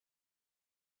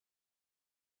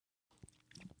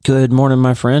Good morning,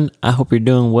 my friend. I hope you're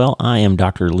doing well. I am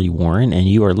Dr. Lee Warren, and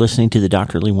you are listening to the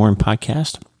Dr. Lee Warren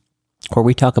podcast, where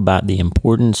we talk about the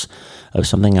importance of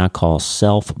something I call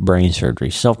self-brain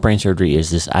surgery. Self-brain surgery is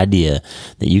this idea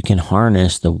that you can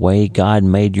harness the way God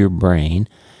made your brain,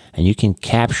 and you can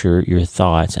capture your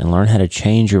thoughts and learn how to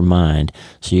change your mind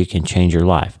so you can change your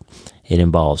life. It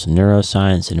involves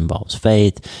neuroscience, it involves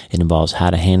faith, it involves how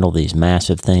to handle these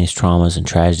massive things, traumas and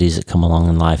tragedies that come along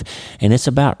in life. And it's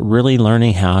about really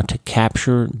learning how to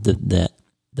capture the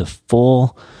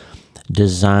full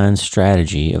design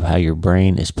strategy of how your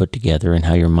brain is put together and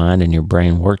how your mind and your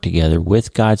brain work together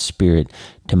with God's Spirit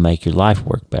to make your life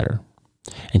work better.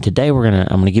 And today I'm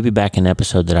going to give you back an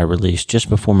episode that I released just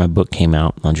before my book came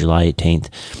out on July 18th.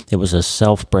 It was a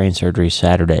Self-Brain Surgery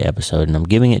Saturday episode, and I'm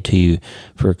giving it to you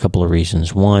for a couple of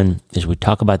reasons. One is we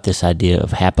talk about this idea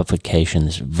of happification,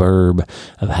 this verb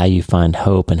of how you find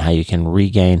hope and how you can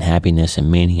regain happiness and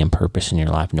meaning and purpose in your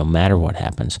life no matter what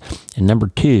happens. And number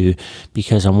two,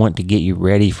 because I want to get you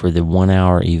ready for the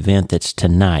 1-hour event that's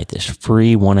tonight, this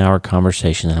free 1-hour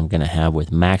conversation that I'm going to have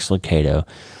with Max Lucado,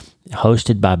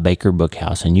 hosted by Baker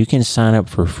Bookhouse, and you can sign up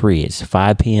for free. It's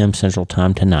 5 p.m. Central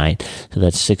Time tonight, so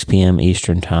that's 6 p.m.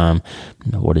 Eastern Time.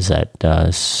 What is that?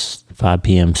 5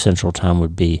 p.m. Central Time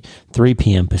would be 3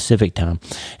 p.m. Pacific Time.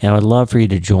 And I would love for you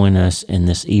to join us in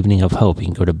this evening of hope. You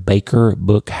can go to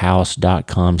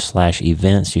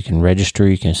bakerbookhouse.com/events. You can register.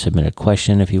 You can submit a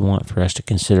question if you want for us to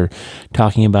consider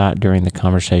talking about during the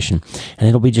conversation. And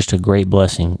it'll be just a great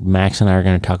blessing. Max and I are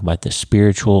going to talk about the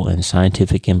spiritual and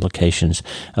scientific implications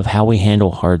of how we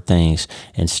handle hard things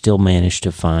and still manage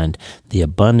to find the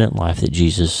abundant life that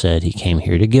Jesus said he came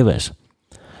here to give us.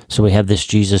 So we have this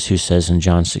Jesus who says in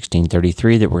John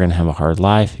 16:33 that we're going to have a hard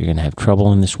life, you're going to have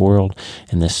trouble in this world.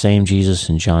 And the same Jesus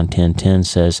in John 10:10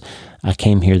 says, I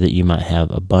came here that you might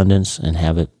have abundance and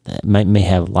have it, may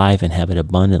have life and have it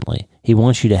abundantly. He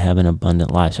wants you to have an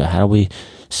abundant life. So how do we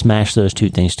smash those two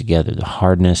things together, the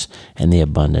hardness and the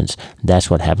abundance? That's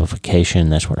what happification,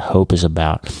 that's what hope is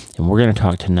about. And we're going to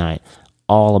talk tonight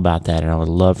all about that, and I would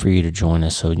love for you to join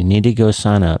us. So you need to go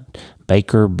sign up,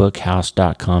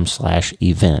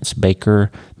 bakerbookhouse.com/events,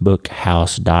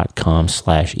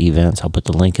 bakerbookhouse.com/events. I'll put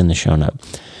the link in the show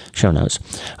notes.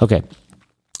 Okay.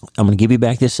 I'm going to give you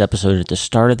back this episode. At the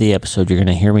start of the episode, you're going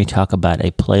to hear me talk about a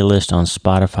playlist on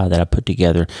Spotify that I put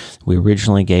together. We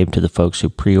originally gave to the folks who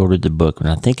pre-ordered the book, and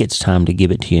I think it's time to give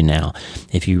it to you now.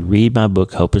 If you read my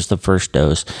book, Hope is the First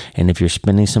Dose, and if you're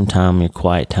spending some time, your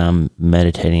quiet time,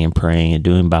 meditating and praying and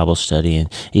doing Bible study, and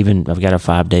even I've got a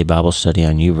 5-day Bible study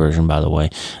on YouVersion, by the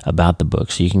way, about the book.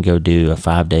 So you can go do a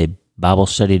 5-day Bible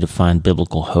study to find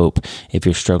biblical hope. If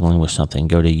you're struggling with something,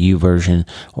 go to YouVersion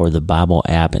or the Bible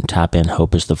app and type in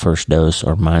Hope is the First Dose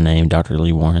or my name, Dr.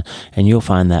 Lee Warren, and you'll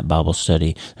find that Bible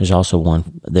study. There's also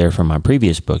one there from my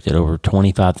previous book that over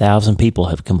 25,000 people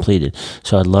have completed.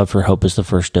 So I'd love for Hope is the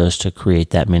First Dose to create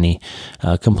that many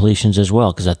completions as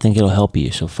well, because I think it'll help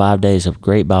you. So 5 days of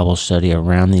great Bible study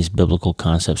around these biblical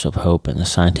concepts of hope and the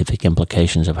scientific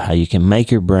implications of how you can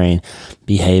make your brain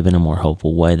behave in a more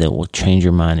hopeful way that will change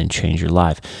your mind and change your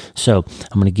life. So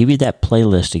I'm going to give you that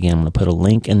playlist again. I'm going to put a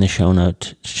link in the show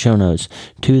notes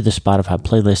to the Spotify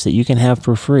playlist that you can have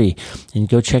for free, and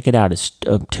go check it out. It's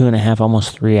 2.5,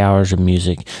 almost 3 hours of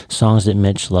music, songs that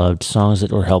Mitch loved, songs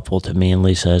that were helpful to me and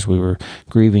Lisa as we were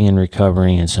grieving and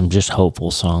recovering, and some just hopeful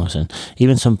songs, and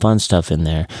even some fun stuff in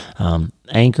there.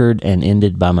 Anchored and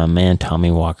ended by my man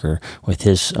Tommy Walker with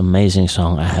his amazing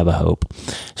song, I Have a Hope.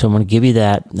 So I'm going to give you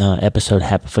that episode,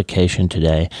 Happification,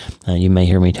 today. You may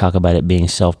hear me talk about it being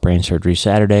Self-Brain Surgery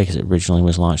Saturday, because it originally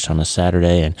was launched on a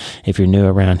Saturday. And if you're new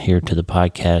around here to the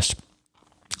podcast,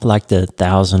 like the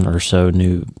 1,000 or so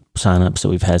new signups that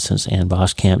we've had since Ann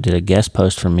Boskamp did a guest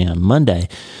post for me on Monday.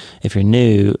 If you're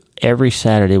new, every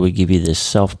Saturday we give you this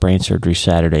Self-Brain Surgery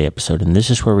Saturday episode, and this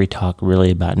is where we talk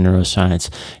really about neuroscience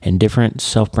and different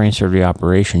self-brain surgery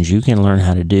operations you can learn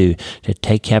how to do to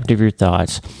take captive your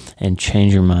thoughts and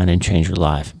change your mind and change your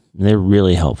life. They're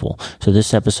really helpful. So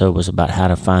this episode was about how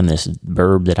to find this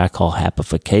verb that I call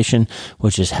happification,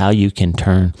 which is how you can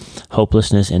turn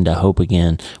hopelessness into hope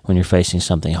again when you're facing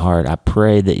something hard. I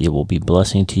pray that it will be a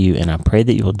blessing to you, and I pray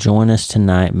that you'll join us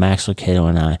tonight. Max Lucado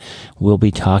and I will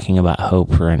be talking about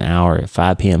hope for an hour at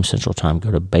 5 p.m. Central Time. Go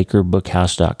to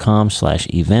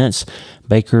bakerbookhouse.com/events,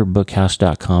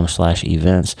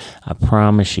 bakerbookhouse.com/events. I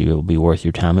promise you it will be worth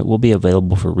your time. It will be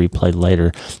available for replay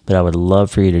later, but I would love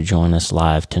for you to join us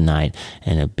live tonight tonight,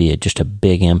 and it'd be just a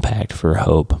big impact for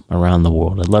hope around the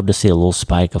world. I'd love to see a little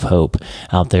spike of hope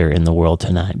out there in the world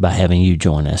tonight by having you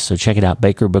join us. So check it out,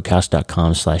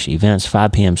 bakerbookhouse.com/events,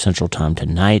 5 p.m. Central Time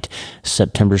tonight,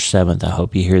 September 7th. I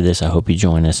hope you hear this. I hope you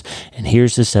join us. And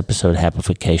here's this episode,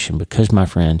 Happification, because, my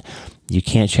friend, you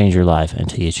can't change your life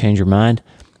until you change your mind.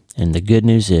 And the good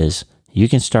news is you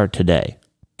can start today.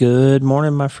 Good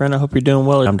morning, my friend. I hope you're doing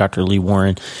well. I'm Dr. Lee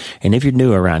Warren. And if you're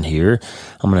new around here,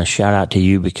 I'm going to shout out to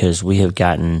you because we have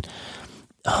gotten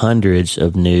hundreds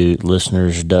of new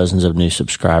listeners, dozens of new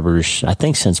subscribers. I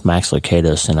think since Max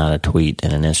Lucado sent out a tweet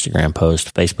and an Instagram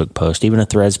post, Facebook post, even a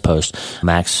Threads post.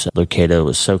 Max Lucado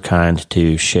was so kind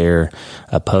to share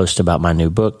a post about my new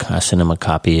book. I sent him a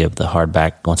copy of the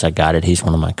hardback once I got it. He's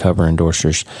one of my cover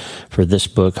endorsers for this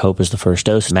book, Hope is the First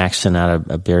Dose. Max sent out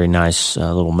a very nice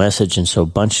little message, and so a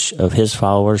bunch of his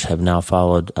followers have now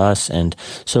followed us. And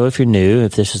so if you're new,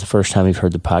 if this is the first time you've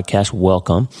heard the podcast,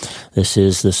 welcome. This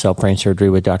is the Self-Brain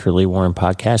Surgery with Dr. Lee Warren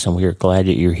podcast, and we are glad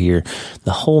that you're here.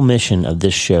 The whole mission of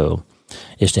this show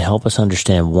is to help us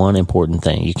understand one important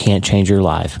thing. You can't change your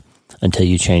life until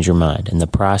you change your mind. And the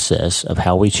process of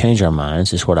how we change our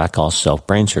minds is what I call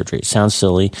self-brain surgery. It sounds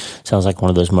silly, sounds like one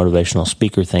of those motivational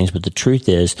speaker things, but the truth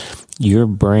is your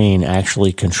brain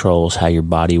actually controls how your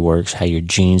body works, how your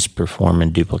genes perform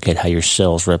and duplicate, how your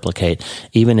cells replicate.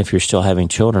 Even if you're still having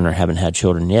children or haven't had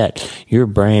children yet, your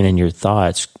brain and your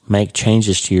thoughts make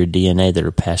changes to your DNA that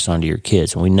are passed on to your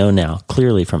kids. And we know now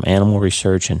clearly from animal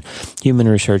research and human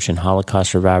research and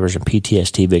Holocaust survivors and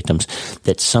PTSD victims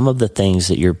that some of the things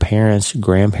that your parents,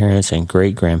 grandparents, and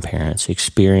great-grandparents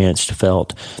experienced,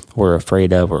 felt, were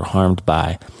afraid of, or harmed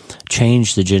by,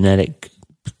 change the genetic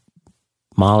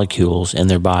molecules in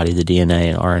their body, the DNA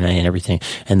and RNA and everything.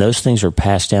 And those things are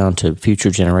passed down to future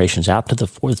generations, out to the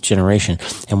fourth generation.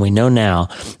 And we know now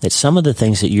that some of the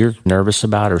things that you're nervous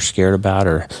about or scared about,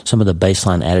 or some of the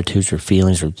baseline attitudes or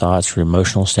feelings or thoughts or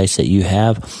emotional states that you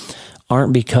have,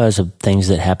 aren't because of things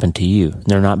that happen to you.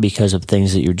 They're not because of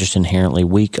things that you're just inherently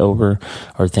weak over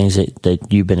or things that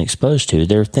you've been exposed to.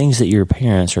 They're things that your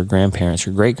parents or grandparents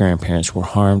or great-grandparents were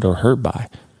harmed or hurt by.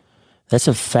 That's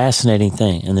a fascinating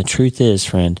thing. And the truth is,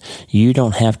 friend, you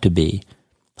don't have to be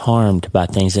harmed by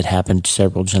things that happened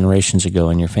several generations ago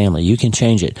in your family. You can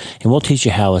change it. And we'll teach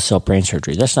you how with self-brain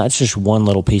surgery. It's just one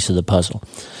little piece of the puzzle.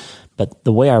 But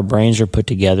the way our brains are put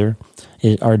together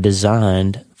are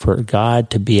designed for God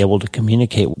to be able to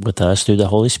communicate with us through the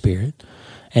Holy Spirit.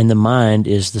 And the mind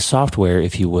is the software,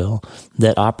 if you will,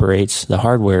 that operates the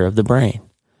hardware of the brain.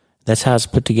 That's how it's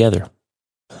put together.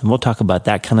 And we'll talk about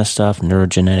that kind of stuff,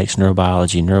 neurogenetics,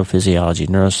 neurobiology, neurophysiology,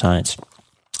 neuroscience,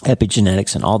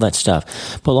 epigenetics, and all that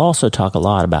stuff. But we'll also talk a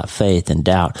lot about faith and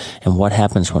doubt and what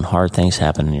happens when hard things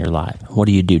happen in your life. What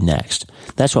do you do next?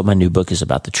 That's what my new book is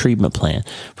about, the treatment plan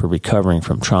for recovering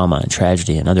from trauma and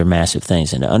tragedy and other massive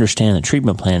things. And to understand the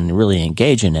treatment plan and really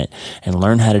engage in it and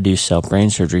learn how to do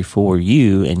self-brain surgery for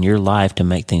you and your life to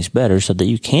make things better so that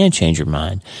you can change your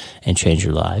mind and change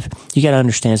your life, you got to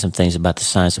understand some things about the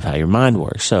science of how your mind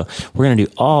works. So we're going to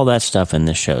do all that stuff in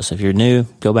this show. So if you're new,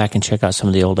 go back and check out some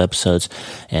of the old episodes,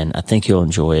 and I think you'll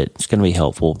enjoy it. It's going to be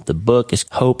helpful. The book is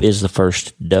Hope is the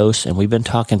First Dose, and we've been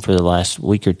talking for the last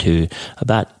week or two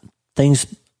about things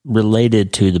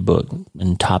related to the book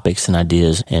and topics and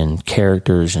ideas and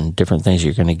characters and different things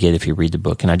you're going to get if you read the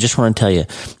book. And I just want to tell you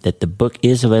that the book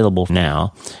is available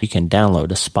now. You can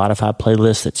download a Spotify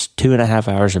playlist that's 2.5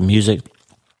 hours of music.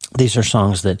 These are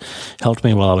songs that helped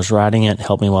me while I was writing it,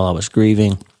 helped me while I was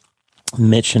grieving.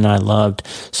 Mitch and I loved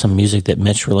some music that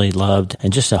Mitch really loved,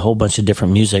 and just a whole bunch of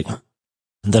different music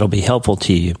that'll be helpful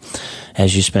to you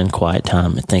as you spend quiet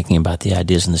time thinking about the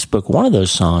ideas in this book. One of those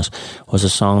songs was a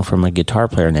song from a guitar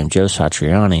player named Joe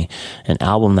Satriani, an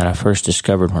album that I first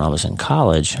discovered when I was in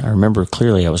college. I remember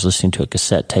clearly I was listening to a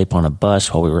cassette tape on a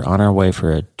bus while we were on our way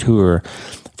for a tour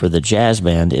for the jazz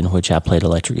band in which I played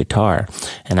electric guitar.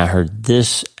 And I heard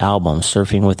this album,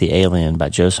 Surfing with the Alien by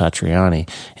Joe Satriani,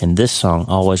 and this song,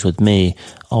 Always With Me,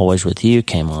 Always With You,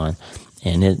 came on.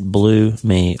 And it blew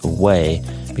me away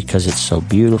because it's so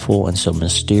beautiful and so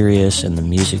mysterious, and the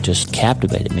music just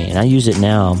captivated me. And I use it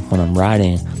now when I'm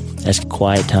writing as a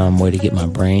quiet time way to get my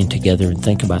brain together and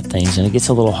think about things. And it gets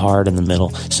a little hard in the middle.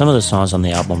 Some of the songs on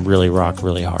the album really rock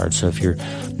really hard. So if you're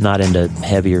not into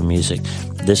heavier music,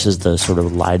 this is the sort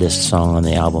of lightest song on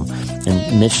the album.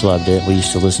 And Mitch loved it. We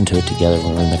used to listen to it together when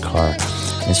we were in the car.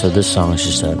 And so this song is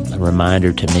just a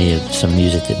reminder to me of some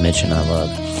music that Mitch and I love.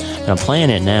 And I'm playing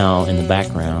it now in the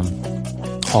background.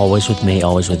 Always With Me,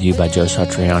 Always With You by Joe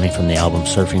Satriani from the album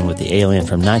Surfing with the Alien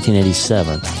from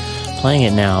 1987. Playing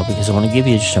it now because I want to give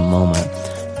you just a moment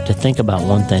to think about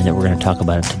one thing that we're going to talk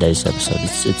about in today's episode.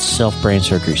 It's Self-Brain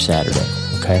Surgery Saturday,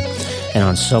 okay? And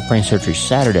on Self-Brain Surgery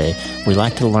Saturday, we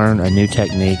like to learn a new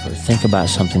technique or think about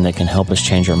something that can help us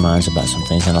change our minds about some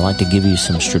things. And I like to give you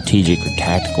some strategic or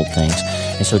tactical things.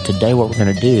 And so today what we're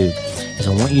going to do is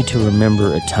I want you to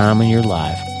remember a time in your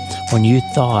life when you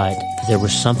thought that there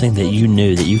was something that you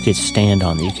knew that you could stand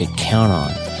on, that you could count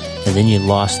on, and then you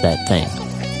lost that thing.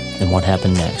 And what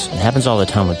happened next? It happens all the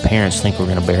time when parents think we're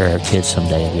going to bury our kids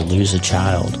someday, and we lose a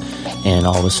child. And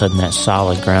all of a sudden that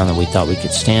solid ground that we thought we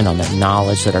could stand on, that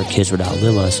knowledge that our kids would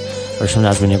outlive us, or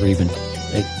sometimes we never even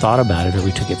thought about it or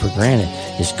we took it for granted,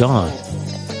 is gone.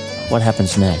 What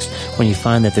happens next? When you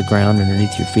find that the ground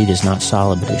underneath your feet is not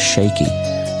solid but it's shaky,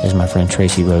 as my friend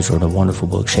Tracy Rose wrote a wonderful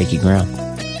book, Shaky Ground.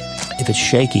 If it's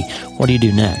shaky, what do you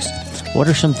do next? What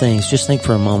are some things, just think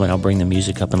for a moment, I'll bring the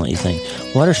music up and let you think.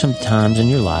 What are some times in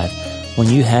your life when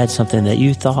you had something that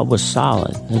you thought was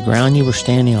solid, the ground you were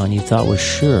standing on you thought was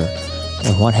sure,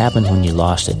 and what happened when you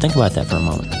lost it? Think about that for a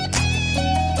moment.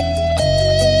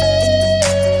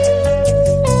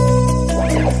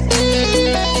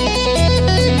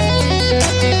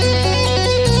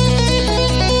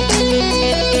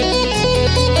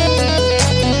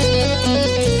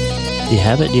 Do you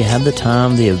have it? Do you have the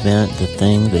time, the event, the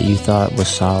thing that you thought was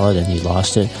solid and you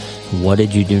lost it? What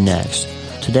did you do next?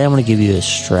 Today I'm going to give you a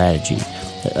strategy,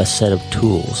 a set of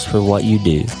tools for what you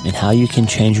do and how you can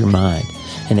change your mind.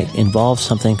 And it involves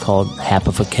something called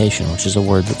Happification, which is a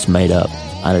word that's made up.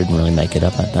 I didn't really make it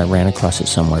up. I ran across it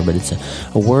somewhere, but it's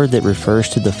a word that refers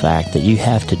to the fact that you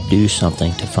have to do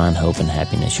something to find hope and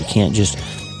happiness. You can't just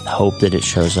hope that it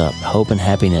shows up. Hope and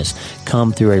happiness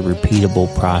come through a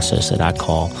repeatable process that I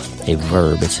call a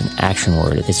verb. It's an action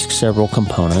word. It's several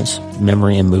components.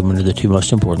 Memory and movement are the two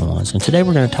most important ones. And today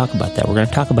we're going to talk about that. We're going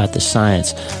to talk about the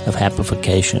science of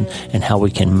happification and how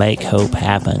we can make hope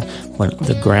happen when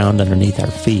the ground underneath our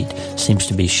feet seems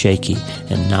to be shaky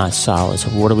and not solid. So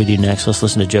what do we do next? Let's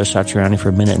listen to Joe Satriani for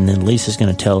a minute, and then Lisa's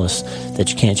going to tell us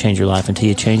that you can't change your life until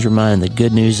you change your mind. The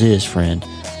good news is, friend,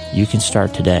 you can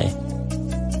start today.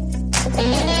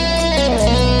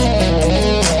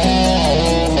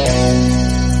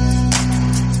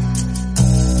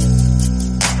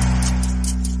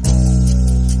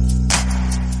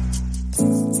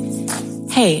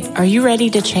 Hey, are you ready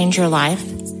to change your life?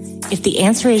 If the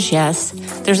answer is yes,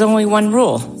 there's only one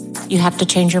rule. You have to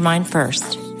change your mind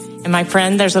first. And my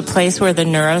friend, there's a place where the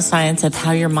neuroscience of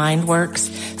how your mind works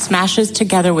smashes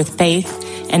together with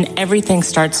faith and everything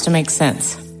starts to make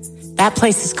sense. That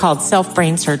place is called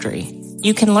Self-Brain Surgery.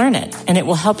 You can learn it, and it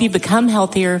will help you become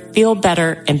healthier, feel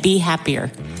better, and be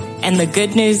happier. And the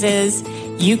good news is,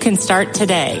 you can start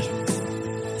today.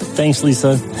 Thanks,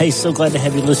 Lisa. Hey, so glad to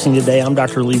have you listening today. I'm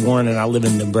Dr. Lee Warren, and I live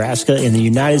in Nebraska in the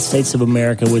United States of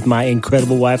America with my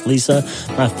incredible wife, Lisa,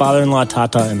 my father-in-law,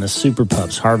 Tata, and the super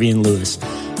pups, Harvey and Lewis.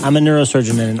 I'm a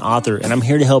neurosurgeon and an author, and I'm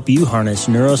here to help you harness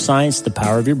neuroscience, the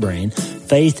power of your brain,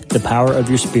 faith, the power of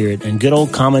your spirit, and good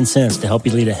old common sense to help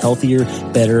you lead a healthier,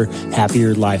 better,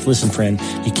 happier life. Listen, friend,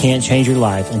 you can't change your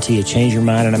life until you change your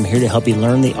mind, and I'm here to help you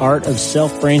learn the art of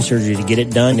self-brain surgery to get it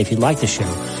done. If you like the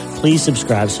show, please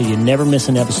subscribe so you never miss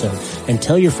an episode, and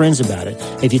tell your friends about it.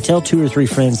 If you tell 2 or 3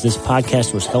 friends this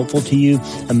podcast was helpful to you,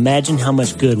 imagine how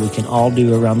much good we can all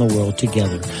do around the world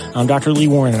together. I'm Dr. Lee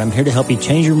Warren, and I'm here to help you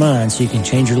change your mind so you can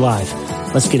change your life.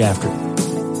 Let's get after it.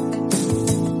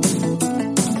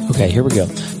 Okay, here we go.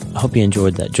 I hope you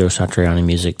enjoyed that Joe Satriani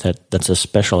music. That's a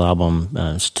special album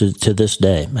to this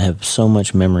day. I have so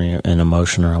much memory and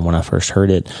emotion around when I first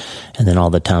heard it, and then all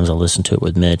the times I listened to it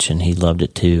with Mitch, and he loved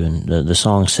it too. And the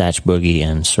song Satch Boogie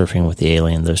and Surfing with the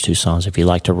Alien, those 2 songs, if you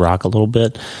like to rock a little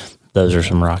bit, those are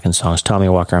some rocking songs. Tommy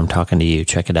Walker, I'm talking to you.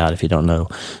 Check it out if you don't know.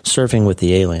 Surfing with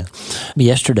the Alien.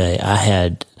 Yesterday, I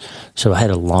had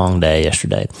a long day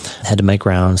yesterday. I had to make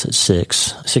rounds at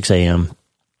 6 a.m.,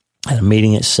 I had a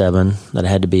meeting at 7 that I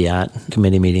had to be at,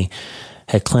 committee meeting.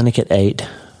 Had clinic at 8.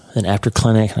 Then after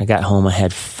clinic, I got home. I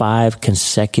had 5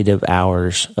 consecutive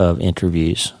hours of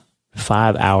interviews.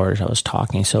 5 hours I was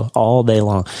talking. So all day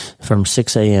long from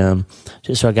 6 a.m.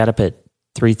 So I got up at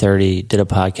 3:30, did a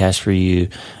podcast for you,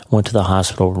 went to the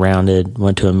hospital, rounded,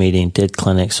 went to a meeting, did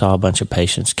clinic, saw a bunch of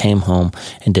patients, came home,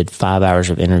 and did 5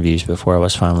 hours of interviews before I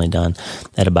was finally done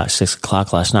at about 6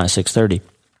 o'clock last night, 6:30.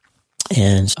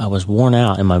 And I was worn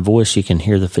out in my voice. You can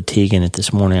hear the fatigue in it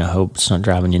this morning. I hope it's not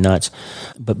driving you nuts.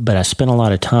 But I spent a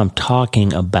lot of time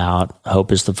talking about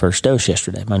Hope is the First Dose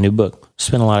yesterday, my new book.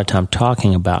 Spent a lot of time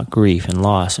talking about grief and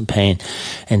loss and pain.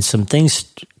 And some things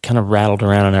kind of rattled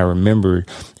around and I remembered,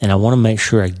 and I want to make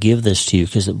sure I give this to you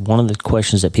because one of the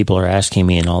questions that people are asking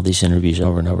me in all these interviews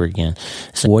over and over again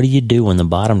is, what do you do when the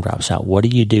bottom drops out? What do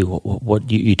you do?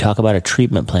 What you talk about a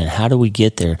treatment plan. How do we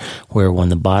get there where when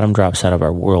the bottom drops out of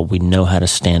our world, we know how to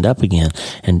stand up again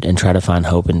and try to find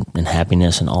hope and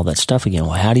happiness and all that stuff again?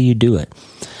 Well, how do you do it?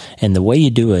 And the way you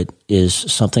do it is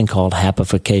something called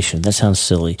happification. That sounds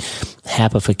silly.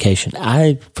 Happification.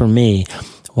 For me,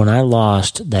 when I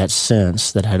lost that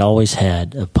sense that I'd always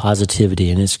had of positivity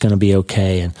and it's going to be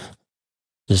okay and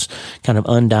this kind of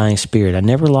undying spirit, I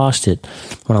never lost it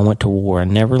when I went to war. I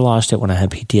never lost it when I had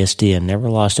PTSD. I never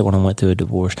lost it when I went through a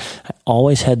divorce. I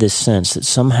always had this sense that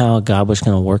somehow God was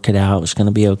going to work it out. It was going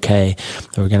to be okay.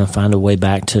 They were going to find a way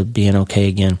back to being okay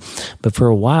again. But for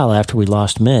a while after we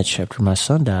lost Mitch, after my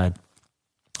son died,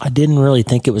 I didn't really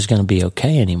think it was going to be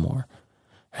okay anymore.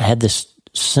 I had this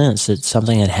sense that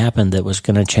something had happened that was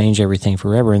going to change everything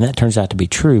forever. And that turns out to be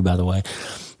true, by the way.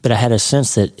 But I had a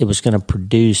sense that it was going to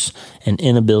produce an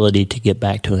inability to get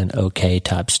back to an okay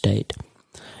type state.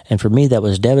 And for me, that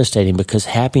was devastating because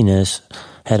happiness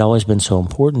had always been so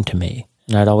important to me.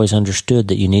 And I'd always understood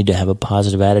that you need to have a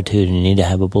positive attitude and you need to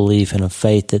have a belief and a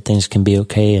faith that things can be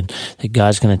okay and that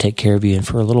God's going to take care of you. And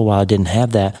for a little while, I didn't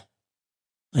have that.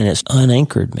 And it's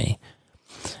unanchored me.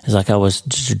 It's like I was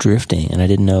just drifting and I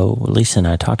didn't know. Lisa and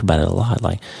I talked about it a lot.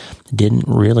 Like, didn't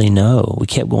really know. We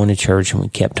kept going to church and we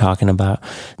kept talking about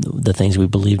the things we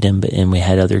believed in, and we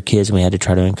had other kids and we had to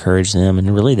try to encourage them.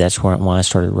 And really that's why I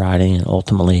started writing, and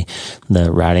ultimately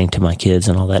the writing to my kids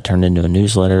and all that turned into a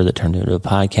newsletter that turned into a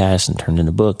podcast and turned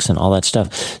into books and all that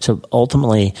stuff. So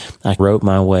ultimately I wrote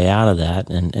my way out of that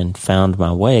and found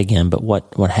my way again. But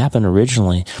what happened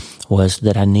originally was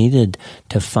that I needed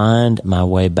to find my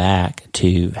way back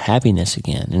to happiness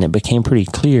again. And it became pretty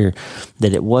clear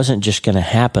that it wasn't just going to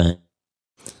happen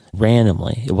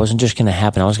randomly. It wasn't just going to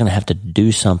happen. I was going to have to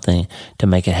do something to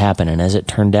make it happen. And as it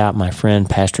turned out, my friend,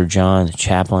 Pastor John, the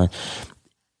chaplain,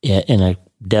 in a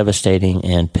devastating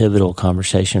and pivotal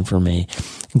conversation for me,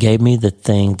 gave me the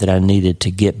thing that I needed to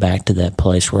get back to that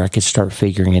place where I could start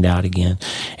figuring it out again.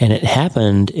 And it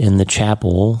happened in the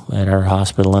chapel at our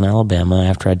hospital in Alabama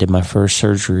after I did my first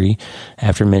surgery.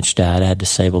 After Mitch died, I had to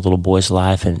save a little boy's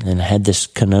life, and I had this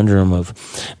conundrum of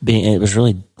it was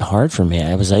really hard for me.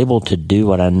 I was able to do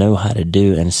what I know how to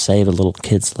do and save a little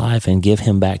kid's life and give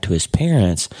him back to his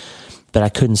parents, but I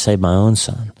couldn't save my own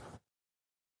son.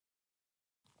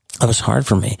 It was hard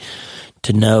for me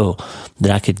to know that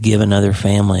I could give another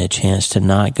family a chance to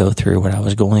not go through what I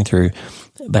was going through,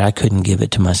 but I couldn't give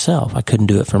it to myself. I couldn't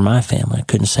do it for my family. I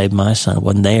couldn't save my son. I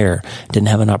wasn't there. Didn't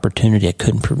have an opportunity. I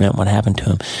couldn't prevent what happened to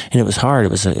him. And it was hard.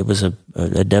 It was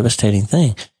a devastating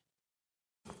thing.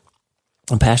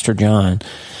 And Pastor John,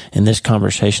 in this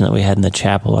conversation that we had in the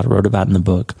chapel, I wrote about in the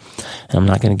book, and I'm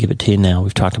not going to give it to you now.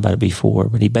 We've talked about it before,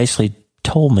 but he basically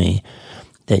told me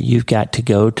that you've got to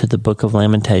go to the book of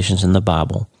Lamentations in the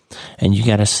Bible, and you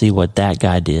got to see what that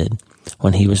guy did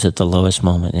when he was at the lowest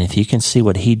moment. And if you can see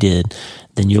what he did,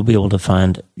 then you'll be able to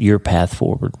find your path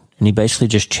forward. And he basically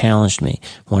just challenged me.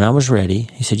 When I was ready,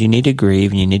 he said, you need to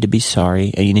grieve, and you need to be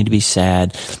sorry, and you need to be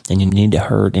sad, and you need to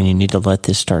hurt, and you need to let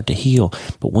this start to heal.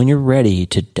 But when you're ready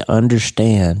to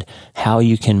understand how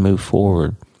you can move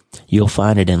forward, you'll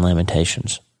find it in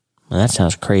Lamentations. And that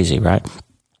sounds crazy, right?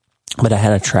 But I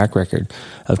had a track record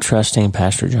of trusting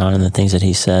Pastor John and the things that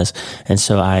he says. And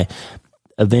so I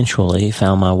eventually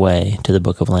found my way to the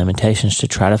book of Lamentations to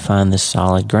try to find this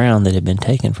solid ground that had been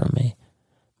taken from me.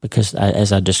 Because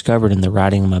as I discovered in the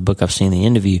writing of my book, I've seen the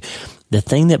interview, the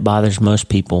thing that bothers most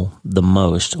people the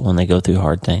most when they go through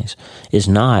hard things is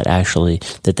not actually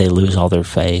that they lose all their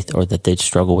faith or that they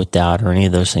struggle with doubt or any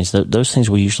of those things. Those things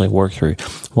we usually work through.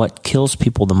 What kills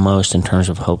people the most in terms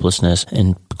of hopelessness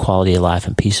and quality of life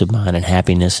and peace of mind and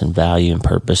happiness and value and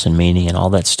purpose and meaning and all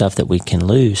that stuff that we can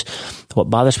lose, what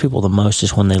bothers people the most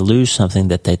is when they lose something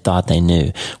that they thought they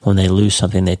knew, when they lose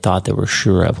something they thought they were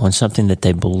sure of, when something that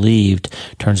they believed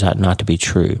turns out not to be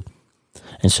true.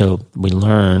 And so we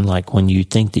learn, like when you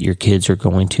think that your kids are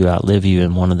going to outlive you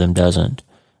and one of them doesn't,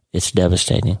 it's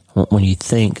devastating. When you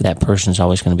think that person's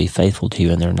always going to be faithful to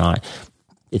you and they're not,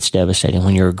 it's devastating.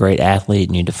 When you're a great athlete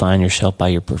and you define yourself by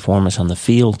your performance on the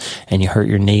field and you hurt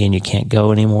your knee and you can't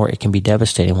go anymore, it can be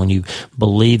devastating. When you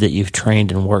believe that you've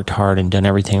trained and worked hard and done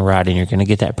everything right and you're going to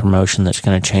get that promotion that's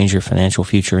going to change your financial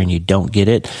future and you don't get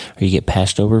it or you get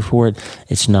passed over for it,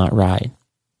 it's not right.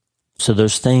 So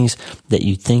those things that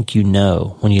you think you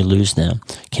know when you lose them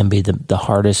can be the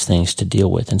hardest things to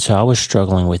deal with. And so I was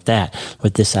struggling with that,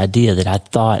 with this idea that I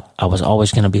thought I was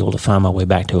always going to be able to find my way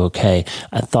back to okay.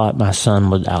 I thought my son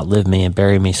would outlive me and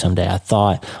bury me someday. I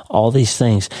thought all these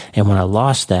things. And when I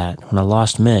lost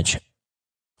Mitch,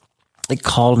 it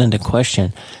called into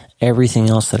question everything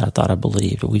else that I thought I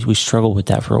believed. We struggled with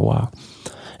that for a while.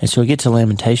 And so we get to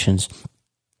Lamentations,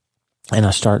 and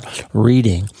I start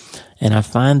reading, and I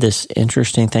find this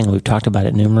interesting thing. We've talked about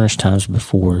it numerous times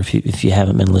before. If you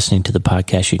haven't been listening to the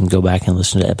podcast, you can go back and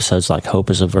listen to episodes like Hope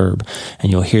is a Verb,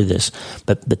 and you'll hear this.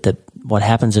 But what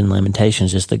happens in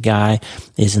Lamentations is the guy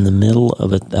is in the middle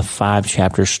of a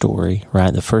 5-chapter story,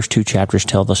 right? The first 2 chapters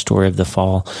tell the story of the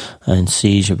fall and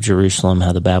siege of Jerusalem,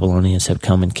 how the Babylonians have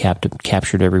come and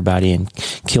captured everybody and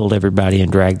killed everybody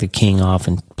and dragged the king off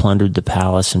and plundered the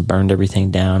palace and burned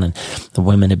everything down, and the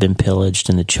women have been pillaged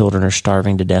and the children are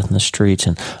starving to death in the streets,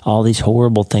 and all these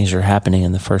horrible things are happening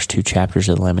in the first 2 chapters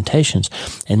of Lamentations.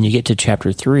 And you get to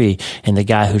chapter 3, and the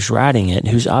guy who's writing it,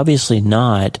 who's obviously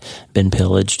not been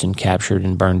pillaged and captured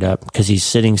and burned up, because he's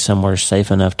sitting somewhere safe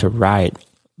enough to write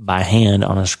by hand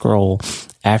on a scroll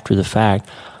after the fact,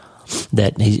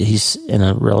 that he's in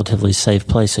a relatively safe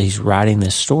place. So he's writing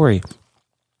this story,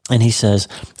 and he says,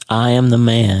 I am the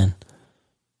man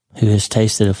who has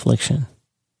tasted affliction.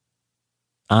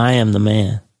 I am the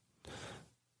man.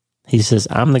 He says,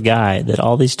 I'm the guy that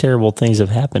all these terrible things have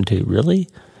happened to. Really?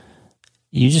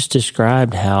 You just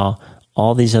described how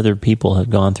all these other people have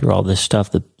gone through all this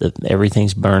stuff, that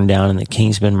everything's burned down and the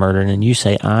king's been murdered, and you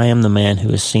say, I am the man who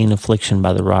has seen affliction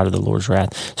by the rod of the Lord's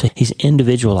wrath. So he's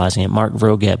individualizing it. Mark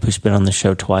Vrogep, who's been on the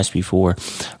show twice before,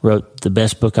 wrote the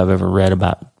best book I've ever read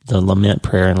about the lament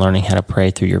prayer and learning how to pray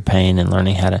through your pain and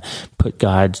learning how to put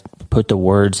the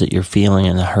words that you're feeling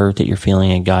and the hurt that you're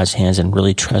feeling in God's hands and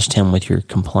really trust Him with your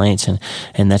complaints.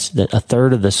 And that's a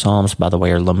third of the Psalms, by the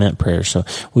way, are lament prayers. So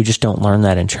we just don't learn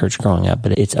that in church growing up,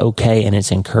 but it's okay and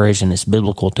it's encouraged and it's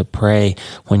biblical to pray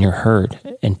when you're hurt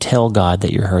and tell God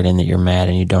that you're hurt and that you're mad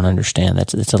and you don't understand.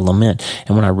 That's a lament.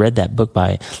 And when I read that book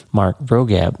by Mark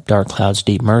Vrogep, Dark Clouds,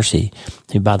 Deep Mercy,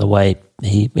 who, by the way,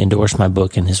 he endorsed my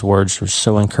book, and his words were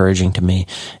so encouraging to me,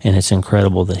 and it's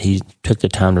incredible that he took the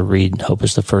time to read Hope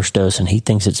is the First Dose, and he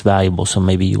thinks it's valuable, so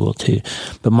maybe you will too.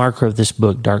 But Mark wrote this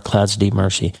book, Dark Clouds, Deep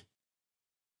Mercy,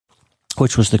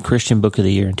 which was the Christian Book of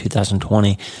the Year in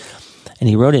 2020, and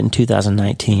he wrote it in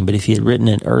 2019, but if he had written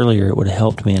it earlier, it would have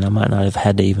helped me, and I might not have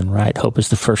had to even write Hope is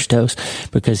the First Dose,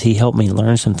 because he helped me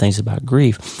learn some things about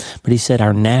grief. But he said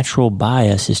our natural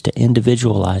bias is to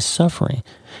individualize suffering.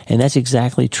 And that's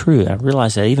exactly true. I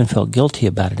realized I even felt guilty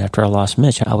about it after I lost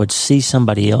Mitch. I would see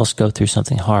somebody else go through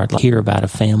something hard, like hear about a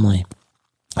family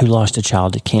who lost a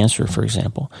child to cancer, for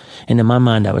example. And in my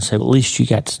mind, I would say, well, at least you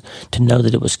got to know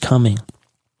that it was coming.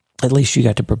 At least you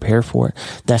got to prepare for it.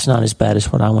 That's not as bad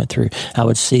as what I went through. I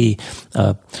would see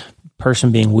a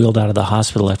person being wheeled out of the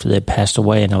hospital after they passed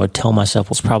away, and I would tell myself,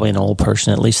 well, it's probably an old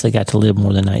person. At least they got to live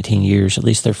more than 19 years. At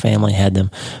least their family had them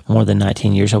more than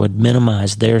 19 years. I would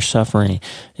minimize their suffering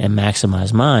and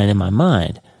maximize mine in my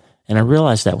mind. And I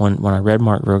realized that when I read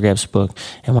Mark Vrogep's book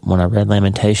and when I read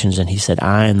Lamentations and he said,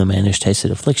 I am the man who's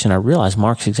tasted affliction, I realized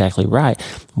Mark's exactly right.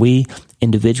 We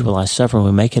individualize suffering.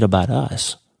 We make it about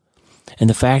us. And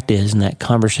the fact is, in that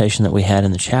conversation that we had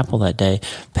in the chapel that day,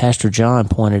 Pastor John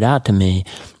pointed out to me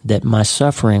that my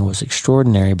suffering was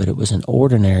extraordinary, but it was an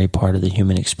ordinary part of the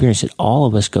human experience. That all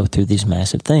of us go through these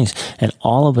massive things, and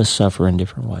all of us suffer in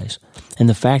different ways. And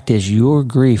the fact is, your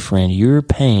grief, friend, your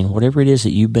pain, whatever it is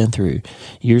that you've been through,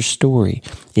 your story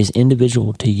is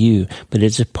individual to you, but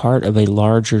it's a part of a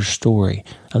larger story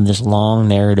of this long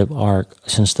narrative arc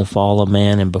since the fall of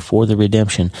man and before the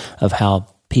redemption of how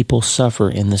people suffer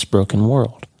in this broken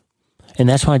world. And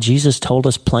that's why Jesus told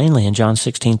us plainly in John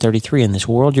 16:33, in this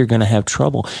world you're going to have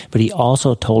trouble. But he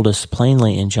also told us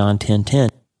plainly in John 10:10.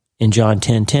 In John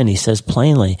 10:10, he says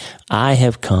plainly, I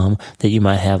have come that you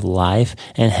might have life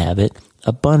and have it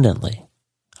abundantly.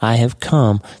 I have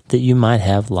come that you might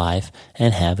have life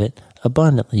and have it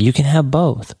abundantly. You can have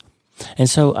both. And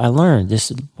so I learned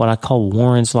this, what I call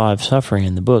Warren's Law of Suffering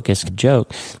in the book. It's a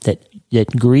joke that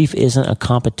grief isn't a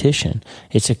competition.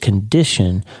 It's a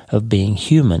condition of being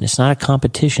human. It's not a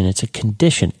competition. It's a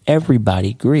condition.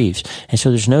 Everybody grieves. And so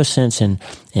there's no sense in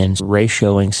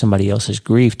ratioing somebody else's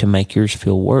grief to make yours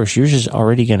feel worse. Yours is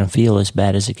already going to feel as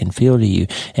bad as it can feel to you.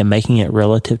 And making it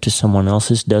relative to someone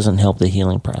else's doesn't help the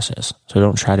healing process. So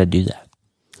don't try to do that.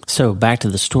 So back to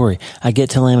the story. I get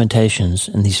to Lamentations,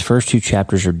 and these first 2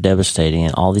 chapters are devastating,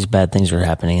 and all these bad things are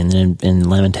happening. And then in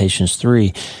Lamentations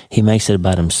 3, he makes it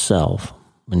about himself.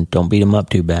 And don't beat them up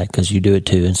too bad, because you do it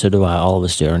too, and so do I. All of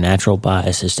us do. Our natural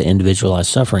bias is to individualize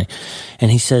suffering. And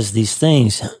he says these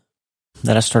things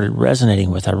that I started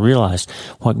resonating with. I realized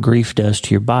what grief does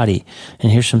to your body.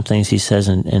 And here's some things he says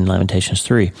in Lamentations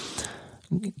 3.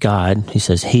 God, he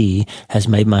says, he has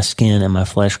made my skin and my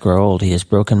flesh grow old. He has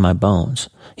broken my bones.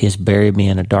 He has buried me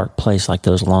in a dark place like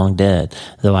those long dead.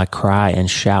 Though I cry and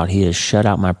shout, he has shut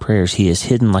out my prayers. He is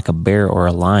hidden like a bear or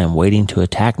a lion waiting to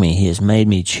attack me. He has made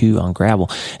me chew on gravel.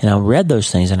 And I read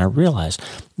those things and I realized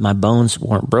my bones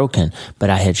weren't broken, but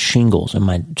I had shingles and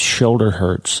my shoulder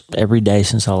hurts every day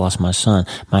since I lost my son.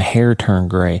 My hair turned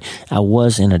gray. I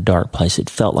was in a dark place. It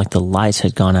felt like the lights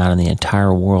had gone out in the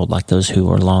entire world, like those who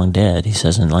were long dead, he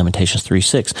says in Lamentations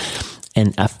 3:6.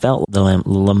 And I felt, the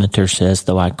lamenter says,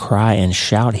 though I cry and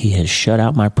shout, he has shut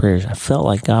out my prayers. I felt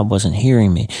like God wasn't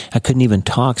hearing me. I couldn't even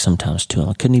talk sometimes to him.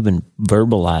 I couldn't even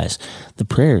verbalize the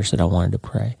prayers that I wanted to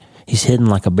pray. He's hidden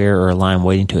like a bear or a lion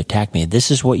waiting to attack me.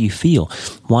 This is what you feel.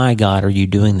 Why, God, are you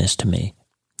doing this to me?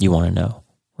 You want to know,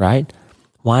 right?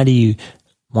 Why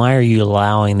are you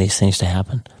allowing these things to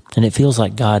happen? And it feels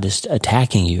like God is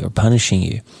attacking you or punishing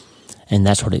you. And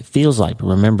that's what it feels like. But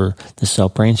remember the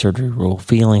self-brain surgery rule.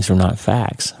 Feelings are not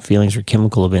facts. Feelings are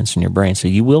chemical events in your brain. So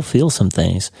you will feel some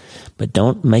things, but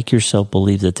don't make yourself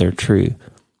believe that they're true.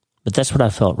 But that's what I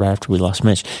felt right after we lost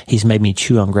Mitch. He's made me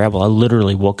chew on gravel. I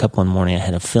literally woke up one morning, I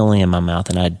had a filling in my mouth,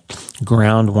 and I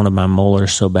ground one of my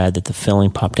molars so bad that the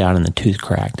filling popped out and the tooth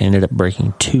cracked. I ended up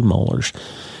breaking 2 molars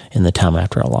in the time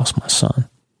after I lost my son.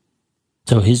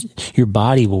 So your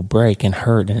body will break and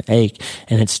hurt and ache,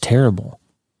 and it's terrible.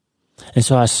 And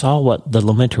so I saw what the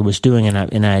lamenter was doing,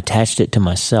 and I attached it to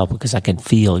myself because I could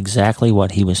feel exactly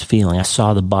what he was feeling. I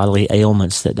saw the bodily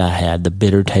ailments that I had, the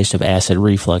bitter taste of acid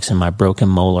reflux and my broken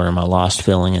molar and my lost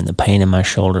filling and the pain in my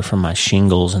shoulder from my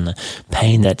shingles and the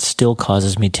pain that still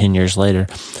causes me 10 years later.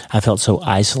 I felt so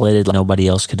isolated, like nobody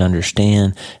else could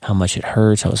understand how much it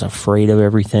hurts. I was afraid of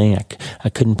everything. I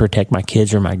couldn't protect my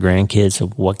kids or my grandkids, so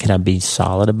what could I be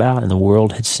solid about? And the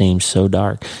world had seemed so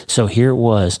dark. So here it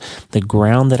was, the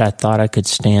ground that I thought I could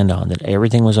stand on, that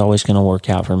everything was always going to work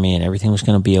out for me and everything was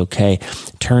going to be okay,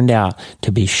 turned out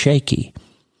to be shaky.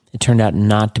 It turned out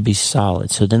not to be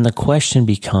solid. So then the question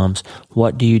becomes,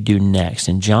 what do you do next?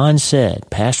 And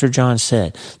Pastor John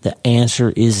said, the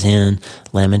answer is in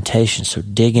Lamentations. So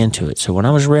dig into it. So when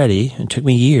I was ready, it took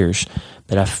me years,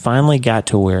 but I finally got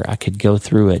to where I could go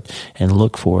through it and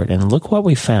look for it. And look what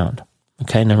we found.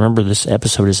 Okay, now remember, this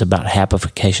episode is about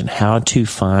happification, how to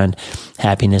find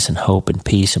happiness and hope and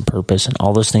peace and purpose and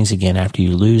all those things again after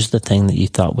you lose the thing that you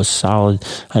thought was solid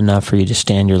enough for you to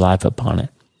stand your life upon it.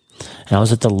 And I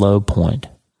was at the low point,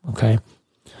 okay?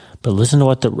 But listen to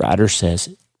what the writer says.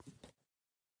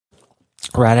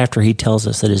 Right after he tells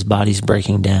us that his body's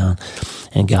breaking down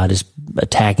and God is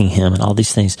attacking him and all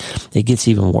these things, it gets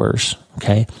even worse,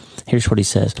 okay? Here's what he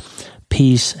says.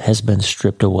 Peace has been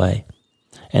stripped away,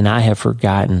 and I have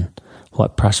forgotten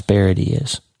what prosperity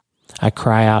is. I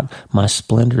cry out, my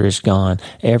splendor is gone.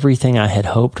 Everything I had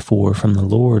hoped for from the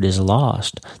Lord is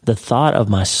lost. The thought of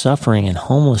my suffering and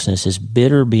homelessness is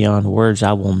bitter beyond words.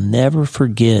 I will never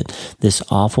forget this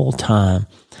awful time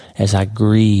as I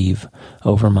grieve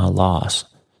over my loss.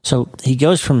 So he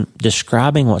goes from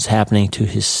describing what's happening to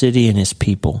his city and his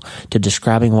people to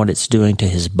describing what it's doing to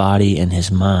his body and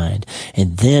his mind.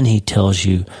 And then he tells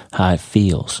you how it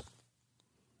feels.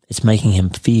 It's making him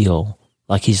feel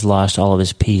like he's lost all of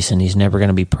his peace and he's never going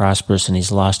to be prosperous and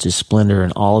he's lost his splendor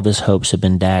and all of his hopes have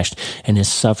been dashed and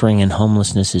his suffering and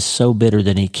homelessness is so bitter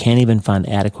that he can't even find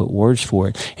adequate words for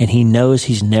it. And he knows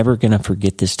he's never going to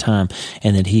forget this time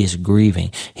and that he is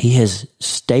grieving. He has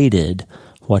stated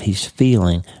what he's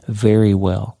feeling very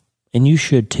well. And you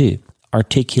should too.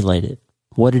 Articulate it.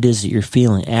 What it is that you're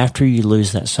feeling after you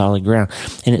lose that solid ground.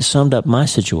 And it summed up my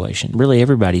situation, really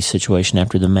everybody's situation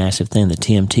after the massive thing, the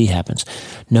TMT happens.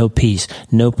 No peace,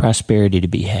 no prosperity to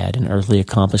be had, and earthly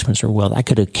accomplishments or wealth. I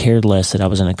could have cared less that I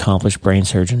was an accomplished brain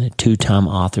surgeon, a 2-time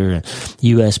author, and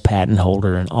U.S. patent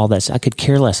holder, and all that. I could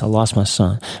care less. I lost my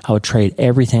son. I would trade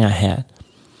everything I had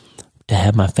to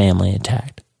have my family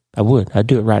intact. I would. I'd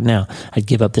do it right now. I'd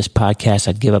give up this podcast.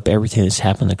 I'd give up everything that's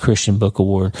happened, the Christian Book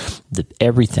Award,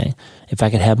 everything. If I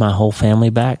could have my whole family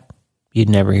back, you'd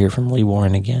never hear from Lee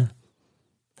Warren again.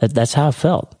 That's how I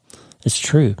felt. It's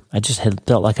true. I just had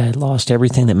felt like I had lost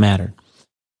everything that mattered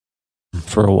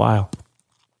for a while.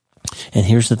 And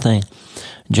here's the thing.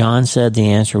 John said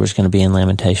the answer was going to be in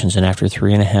Lamentations, and after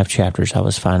 3.5 chapters, I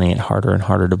was finding it harder and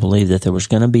harder to believe that there was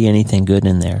going to be anything good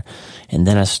in there. And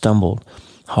then I stumbled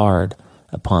hard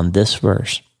upon this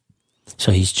verse.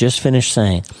 So he's just finished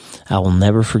saying, I will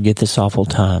never forget this awful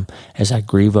time as I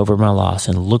grieve over my loss.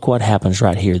 And look what happens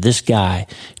right here. This guy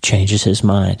changes his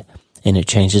mind, and it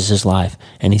changes his life.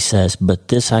 And he says, but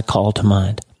this I call to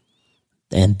mind,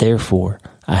 and therefore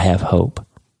I have hope.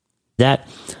 That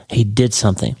he did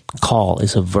something. Call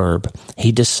is a verb.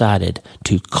 He decided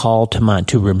to call to mind,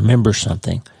 to remember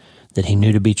something that he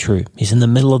knew to be true. He's in the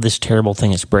middle of this terrible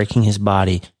thing. It's breaking his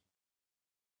body.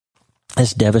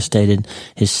 It's devastated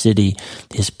his city.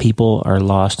 His people are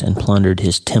lost and plundered.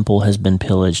 His temple has been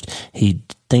pillaged. He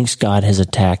thinks God has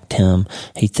attacked him.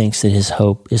 He thinks that his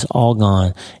hope is all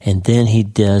gone. And then he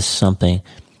does something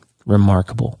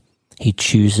remarkable. He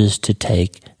chooses to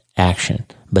take action.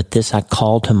 But this I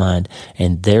call to mind,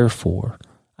 and therefore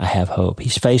I have hope.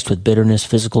 He's faced with bitterness,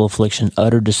 physical affliction,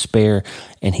 utter despair,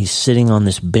 and he's sitting on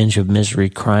this bench of misery,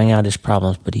 crying out his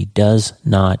problems, but he does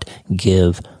not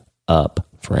give up,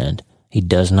 friend. He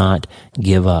does not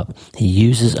give up. He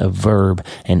uses a verb,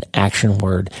 an action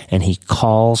word, and he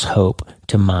calls hope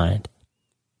to mind.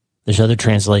 There's other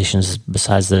translations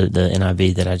besides the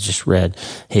NIV that I just read.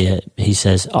 He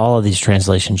says all of these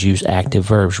translations use active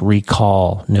verbs.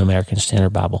 Recall, New American Standard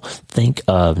Bible. Think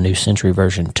of, New Century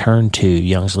Version. Turn to,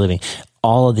 Young's Living.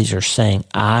 All of these are saying,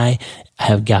 I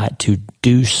have got to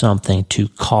do something to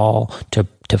call,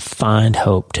 to find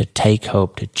hope, to take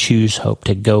hope, to choose hope,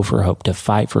 to go for hope, to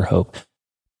fight for hope.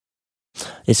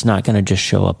 It's not going to just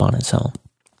show up on its own.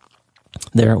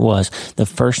 There it was. The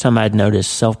first time I'd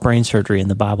noticed self-brain surgery in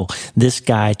the Bible, this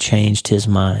guy changed his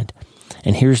mind.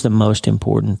 And here's the most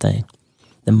important thing.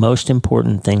 The most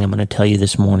important thing I'm going to tell you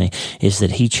this morning is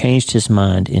that he changed his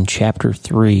mind in chapter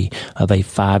 3 of a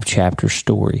 5-chapter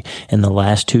story. And the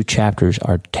last 2 chapters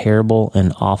are terrible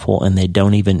and awful, and they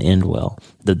don't even end well.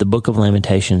 The book of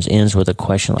Lamentations ends with a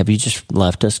question, have you just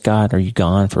left us, God? Are you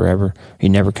gone forever? Are you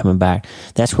never coming back?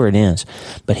 That's where it ends.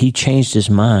 But he changed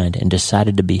his mind and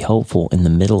decided to be hopeful in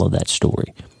the middle of that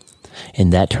story.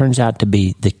 And that turns out to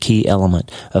be the key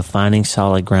element of finding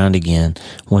solid ground again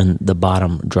when the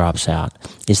bottom drops out,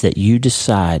 is that you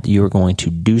decide you are going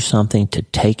to do something to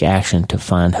take action to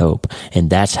find hope. And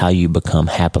that's how you become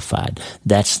happified.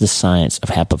 That's the science of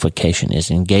happification, is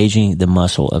engaging the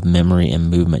muscle of memory and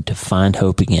movement to find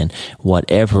hope again,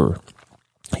 whatever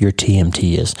your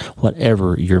TMT is,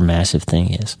 whatever your massive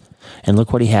thing is. And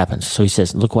look what happens. So he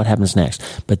says, look what happens next.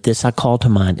 But this I call to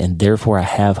mind, and therefore I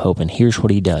have hope. And here's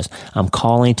what he does. I'm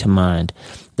calling to mind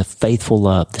the faithful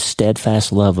love, the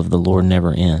steadfast love of the Lord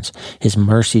never ends. His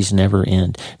mercies never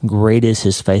end. Great is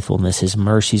his faithfulness. His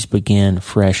mercies begin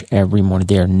fresh every morning.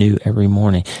 They are new every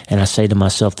morning. And I say to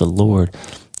myself, the Lord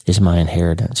is my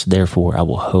inheritance. Therefore I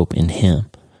will hope in him.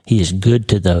 He is good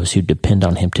to those who depend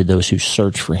on him, to those who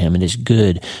search for him. It is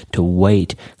good to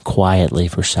wait quietly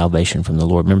for salvation from the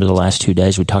Lord. Remember the last 2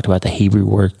 days we talked about the Hebrew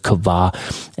word kavah,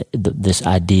 this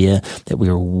idea that we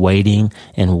are waiting,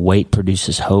 and wait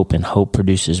produces hope, and hope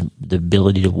produces the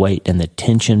ability to wait. And the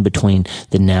tension between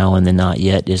the now and the not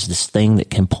yet is this thing that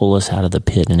can pull us out of the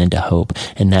pit and into hope.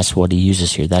 And that's what he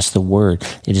uses here. That's the word.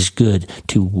 It is good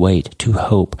to wait, to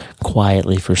hope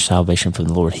quietly for salvation from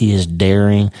the Lord. He is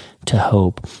daring to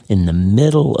hope in the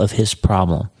middle of his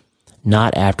problem,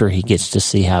 not after he gets to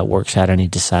see how it works out and he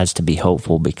decides to be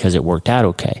hopeful because it worked out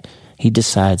okay. He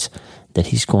decides that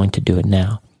he's going to do it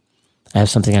now. I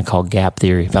have something I call gap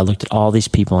theory. If I looked at all these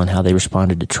people and how they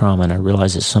responded to trauma, and I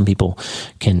realized that some people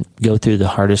can go through the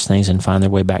hardest things and find their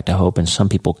way back to hope, and some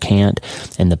people can't.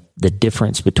 And the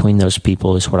difference between those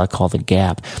people is what I call the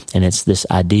gap. And it's this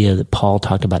idea that Paul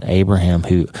talked about Abraham,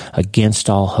 who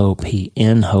against all hope, he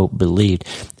in hope believed.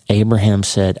 Abraham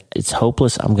said, it's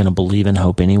hopeless. I'm going to believe in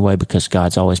hope anyway because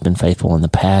God's always been faithful in the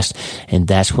past. And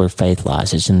that's where faith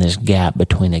lies. It's in this gap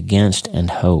between against and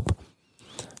hope.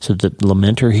 So the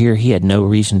lamenter here, he had no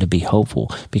reason to be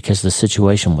hopeful because the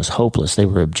situation was hopeless. They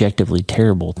were objectively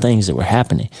terrible things that were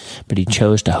happening, but he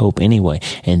chose to hope anyway.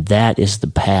 And that is the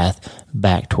path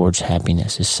back towards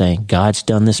happiness, is saying, God's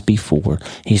done this before.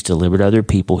 He's delivered other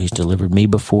people. He's delivered me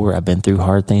before. I've been through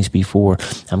hard things before.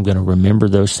 I'm going to remember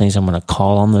those things. I'm going to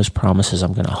call on those promises.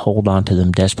 I'm going to hold on to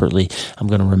them desperately. I'm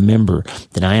going to remember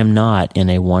that I am not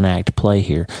in a one-act play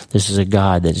here. This is a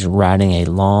God that is writing a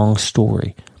long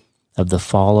story of the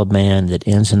fall of man that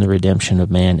ends in the redemption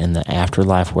of man and the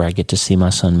afterlife where I get to see my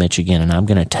son Mitch again. And I'm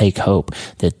going to take hope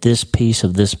that this piece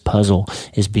of this puzzle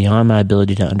is beyond my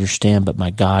ability to understand, but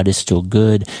my God is still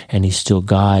good and he's still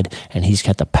God, and he's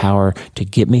got the power to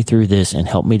get me through this and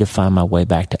help me to find my way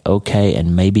back to okay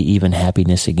and maybe even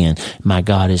happiness again. My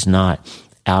God is not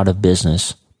out of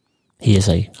business. He is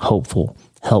a hopeful,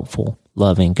 helpful,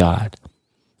 loving God.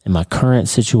 And my current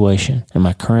situation and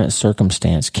my current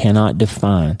circumstance cannot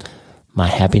define my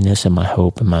happiness and my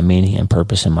hope and my meaning and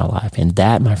purpose in my life. And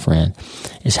that, my friend,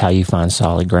 is how you find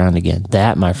solid ground again.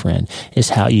 That, my friend, is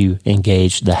how you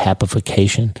engage the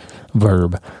happification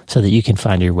verb so that you can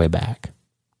find your way back.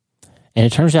 And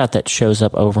it turns out that shows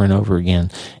up over and over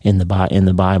again in the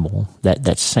Bible,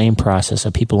 that same process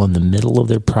of people in the middle of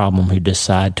their problem who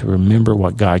decide to remember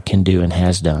what God can do and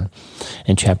has done.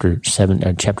 In chapter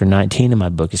 19 of my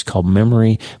book is called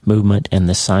Memory, Movement, and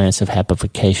the Science of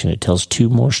Happification. It tells two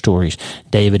more stories,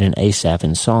 David and Asaph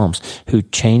in Psalms, who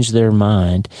change their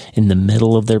mind in the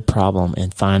middle of their problem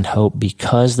and find hope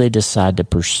because they decide to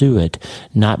pursue it,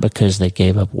 not because they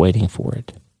gave up waiting for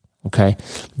it. Okay,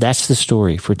 that's the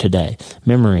story for today.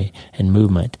 Memory and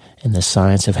movement and the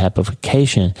science of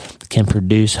happification can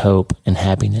produce hope and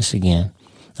happiness again.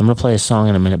 I'm going to play a song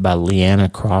in a minute by Leanna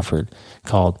Crawford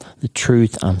called The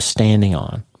Truth I'm Standing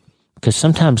On. Because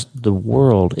sometimes the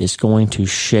world is going to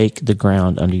shake the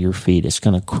ground under your feet. It's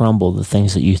going to crumble the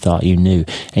things that you thought you knew.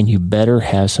 And you better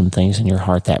have some things in your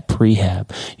heart, that prehab.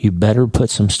 You better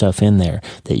put some stuff in there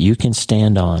that you can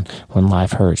stand on when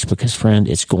life hurts. Because, friend,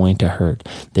 it's going to hurt.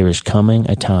 There is coming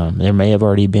a time. There may have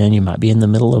already been. You might be in the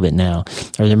middle of it now.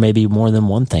 Or there may be more than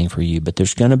one thing for you. But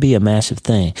there's going to be a massive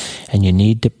thing. And you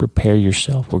need to prepare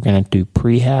yourself. We're going to do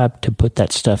prehab to put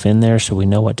that stuff in there so we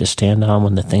know what to stand on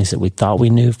when the things that we thought we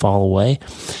knew fall away.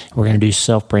 We're going to do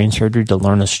self-brain surgery to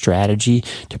learn a strategy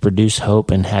to produce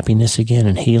hope and happiness again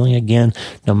and healing again,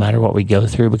 no matter what we go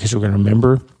through, because we're going to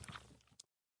remember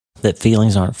that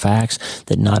feelings aren't facts,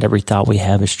 that not every thought we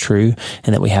have is true,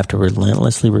 and that we have to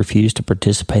relentlessly refuse to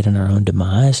participate in our own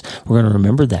demise. We're going to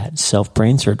remember that,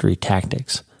 self-brain surgery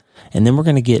tactics. And then we're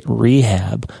going to get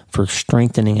rehab for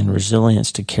strengthening and resilience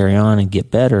to carry on and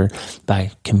get better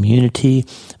by community,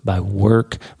 by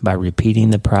work, by repeating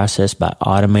the process, by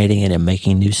automating it and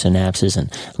making new synapses and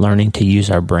learning to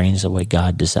use our brains the way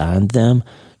God designed them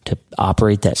to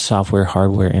operate that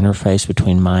software-hardware interface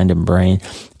between mind and brain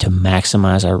to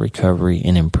maximize our recovery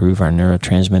and improve our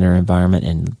neurotransmitter environment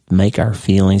and make our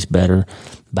feelings better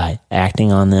by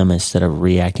acting on them instead of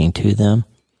reacting to them.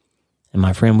 And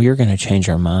my friend, we are going to change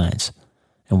our minds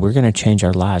and we're going to change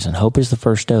our lives. And hope is the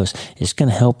first dose. It's going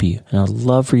to help you. And I'd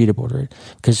love for you to order it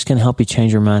because it's going to help you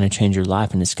change your mind and change your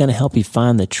life. And it's going to help you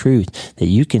find the truth that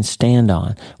you can stand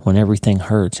on when everything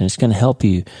hurts. And it's going to help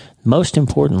you, most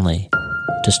importantly,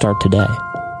 to start today.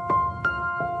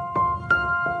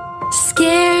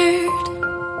 Scared.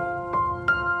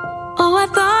 Oh, I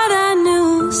thought I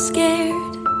knew scared.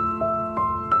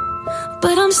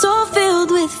 But I'm so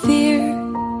filled with fear.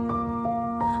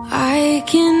 I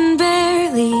can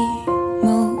barely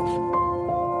move.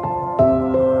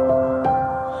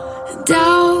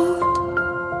 Doubt.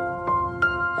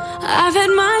 I've had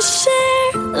my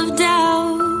share of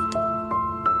doubt,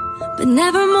 but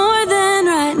never more than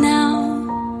right now.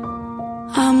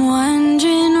 I'm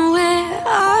wondering, where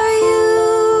are you?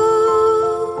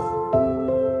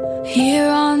 Here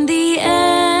on the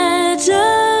edge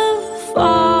of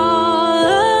fall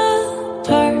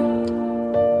apart.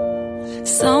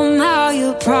 Somehow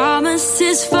your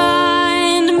promises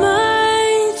find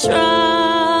my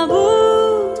troubled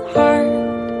heart.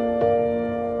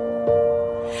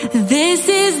 This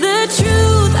is the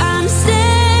truth I'm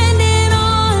standing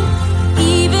on.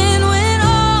 Even when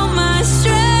all my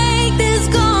strength is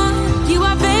gone, you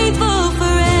are faithful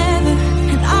forever,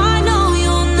 and I know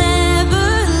you'll never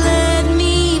let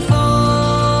me fall.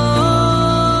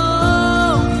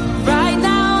 Right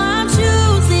now I'm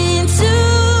choosing to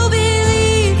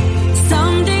believe.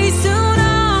 Someday soon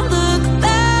I'll look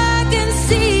back and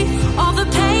see all the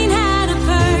pain had a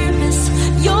purpose.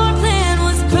 Your plan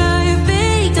was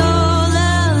perfect all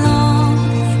along.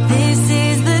 This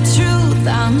is the truth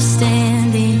I'm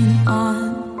standing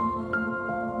on.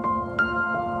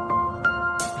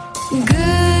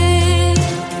 Good.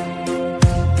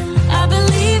 I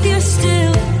believe you're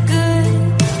still good.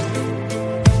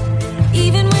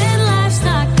 Even when life's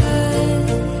not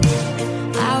good,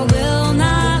 I will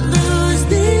not lose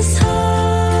this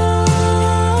hope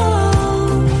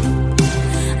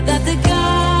that the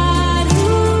God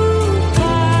who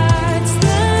parts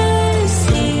the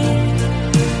sea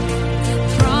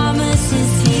promises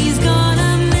He's gonna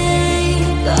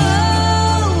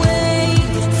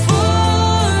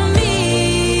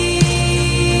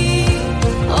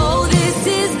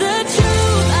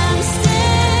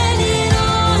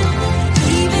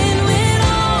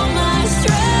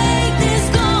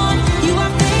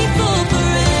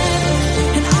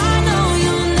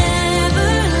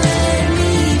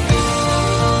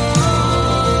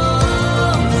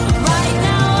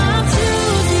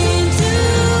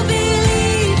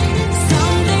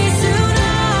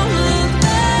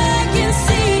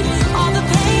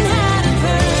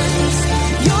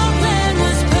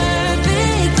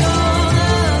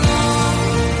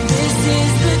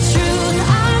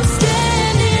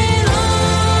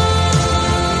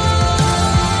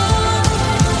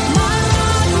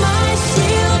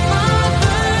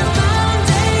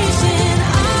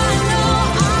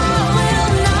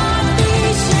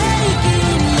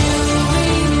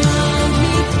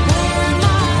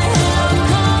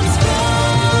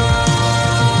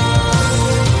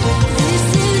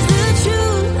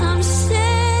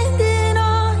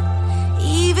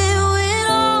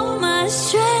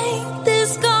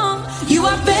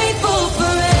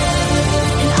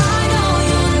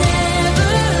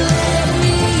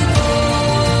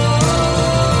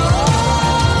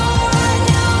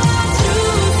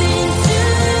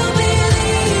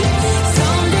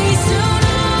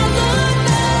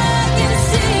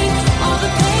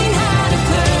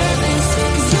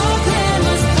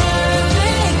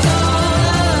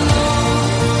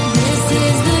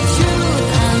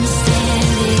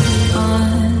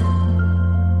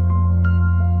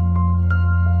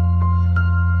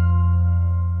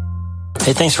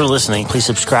Hey, thanks for listening. Please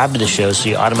subscribe to the show so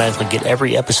you automatically get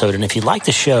every episode. And if you like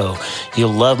the show,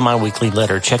 you'll love my weekly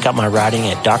letter. Check out my writing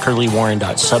at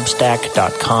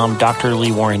drleewarren.substack.com,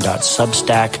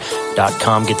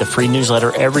 drleewarren.substack.com. Get the free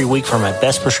newsletter every week for my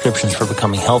best prescriptions for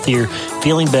becoming healthier,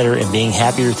 feeling better, and being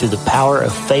happier through the power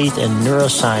of faith and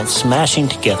neuroscience smashing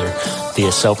together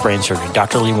via self-brain surgery.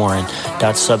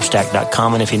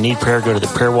 drleewarren.substack.com. And if you need prayer, go to the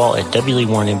prayer wall at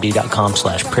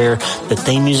wleewarrenmd.com/prayer. The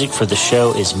theme music for the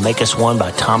show is Make Us One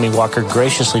by Tommy Walker,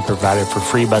 graciously provided for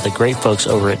free by the great folks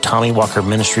over at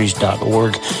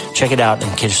TommyWalkerMinistries.org. Check it out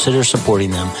and consider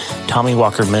supporting them.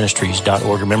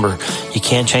 TommyWalkerMinistries.org. Remember, you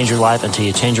can't change your life until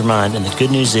you change your mind, and the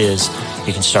good news is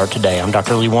you can start today. I'm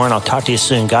Dr. Lee Warren. I'll talk to you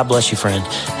soon. God bless you, friend.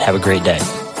 Have a great day.